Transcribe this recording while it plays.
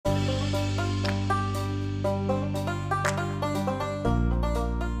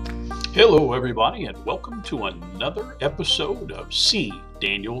Hello, everybody, and welcome to another episode of C.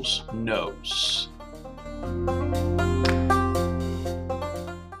 Daniels Knows.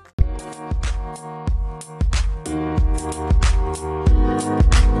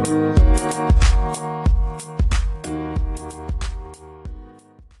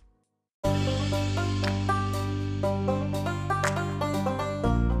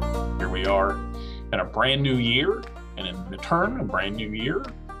 Here we are in a brand new year, and in return, a brand new year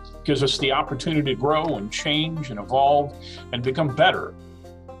gives us the opportunity to grow and change and evolve and become better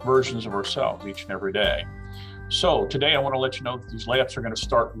versions of ourselves each and every day. So today I want to let you know that these layups are going to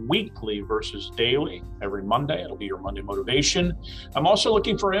start weekly versus daily. Every Monday, it'll be your Monday motivation. I'm also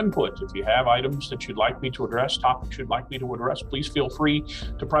looking for input. If you have items that you'd like me to address, topics you'd like me to address, please feel free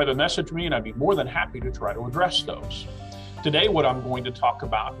to private message me, and I'd be more than happy to try to address those. Today, what I'm going to talk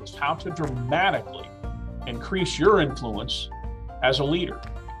about is how to dramatically increase your influence as a leader.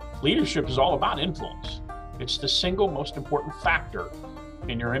 Leadership is all about influence. It's the single most important factor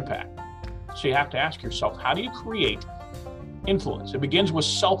in your impact. So you have to ask yourself, how do you create influence? It begins with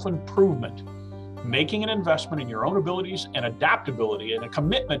self-improvement, making an investment in your own abilities and adaptability and a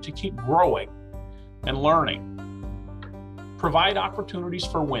commitment to keep growing and learning. Provide opportunities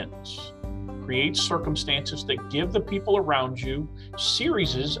for wins. Create circumstances that give the people around you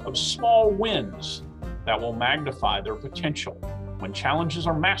series of small wins that will magnify their potential. When challenges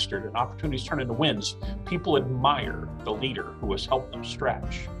are mastered and opportunities turn into wins, people admire the leader who has helped them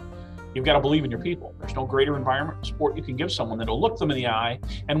stretch. You've got to believe in your people. There's no greater environment and support you can give someone than to look them in the eye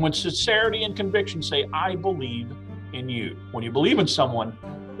and with sincerity and conviction say, I believe in you. When you believe in someone,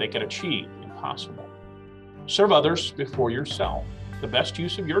 they can achieve the impossible. Serve others before yourself. The best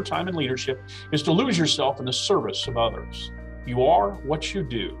use of your time in leadership is to lose yourself in the service of others. You are what you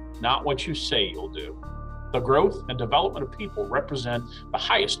do, not what you say you'll do. The growth and development of people represent the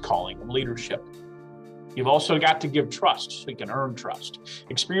highest calling of leadership. You've also got to give trust so you can earn trust.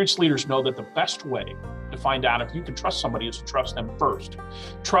 Experienced leaders know that the best way to find out if you can trust somebody is to trust them first.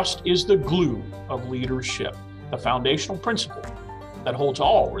 Trust is the glue of leadership, the foundational principle that holds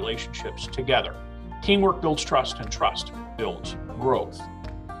all relationships together. Teamwork builds trust, and trust builds growth.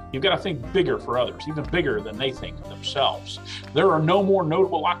 You've got to think bigger for others, even bigger than they think of themselves. There's no more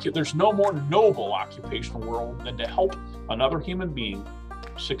noble occupational world than to help another human being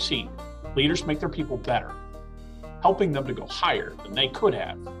succeed. Leaders make their people better, helping them to go higher than they could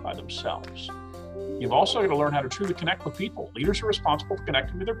have by themselves. You've also got to learn how to truly connect with people. Leaders are responsible for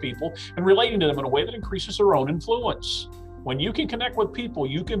connecting with their people and relating to them in a way that increases their own influence. When you can connect with people,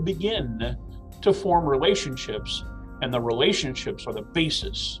 you can begin to form relationships, and the relationships are the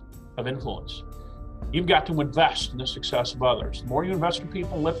basis of influence. You've got to invest in the success of others. The more you invest in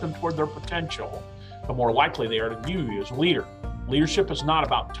people and lift them toward their potential, the more likely they are to view you as a leader. Leadership is not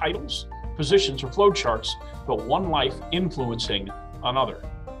about titles, positions, or flowcharts, but one life influencing another.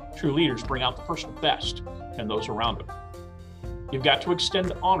 True leaders bring out the personal best in those around them. You've got to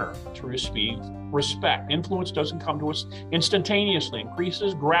extend honor to receive respect. Influence doesn't come to us instantaneously,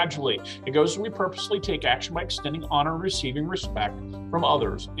 increases gradually. It goes as we purposely take action by extending honor and receiving respect from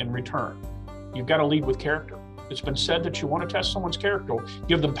others in return. You've got to lead with character. It's been said that you want to test someone's character,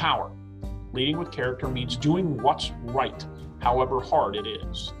 give them power. Leading with character means doing what's right, however hard it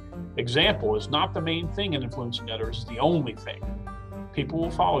is. Example is not the main thing in influencing others, it's the only thing. People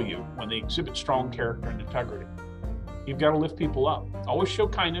will follow you when they exhibit strong character and integrity. You've got to lift people up. Always show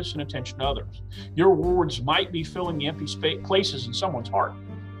kindness and attention to others. Your words might be filling the empty places in someone's heart.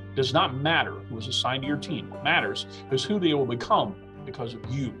 It does not matter who is assigned to your team. What matters is who they will become because of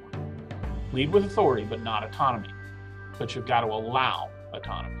you. Lead with authority, but not autonomy. But you've got to allow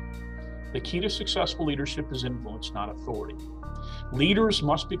autonomy. The key to successful leadership is influence, not authority. Leaders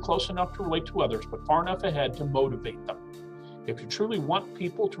must be close enough to relate to others, but far enough ahead to motivate them. If you truly want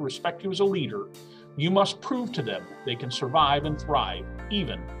people to respect you as a leader, you must prove to them they can survive and thrive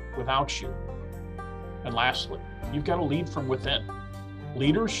even without you. And lastly, you've got to lead from within.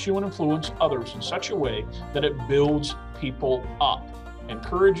 Leaders show and influence others in such a way that it builds people up,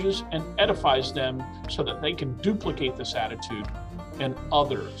 encourages and edifies them so that they can duplicate this attitude in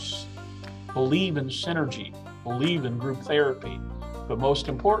others. Believe in synergy, believe in group therapy, but most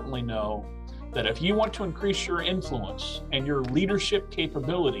importantly, know that if you want to increase your influence and your leadership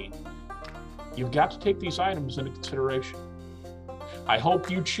capability, you've got to take these items into consideration. I hope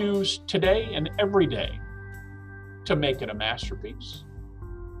you choose today and every day to make it a masterpiece.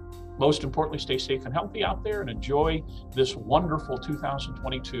 Most importantly, stay safe and healthy out there and enjoy this wonderful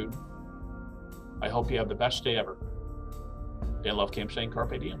 2022. I hope you have the best day ever. Dan Love Camp saying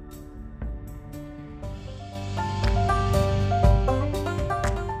Carpe Diem.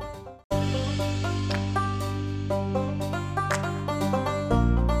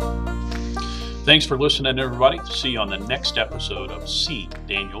 Thanks for listening, everybody. See you on the next episode of See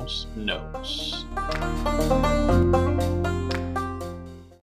Daniel's Notes.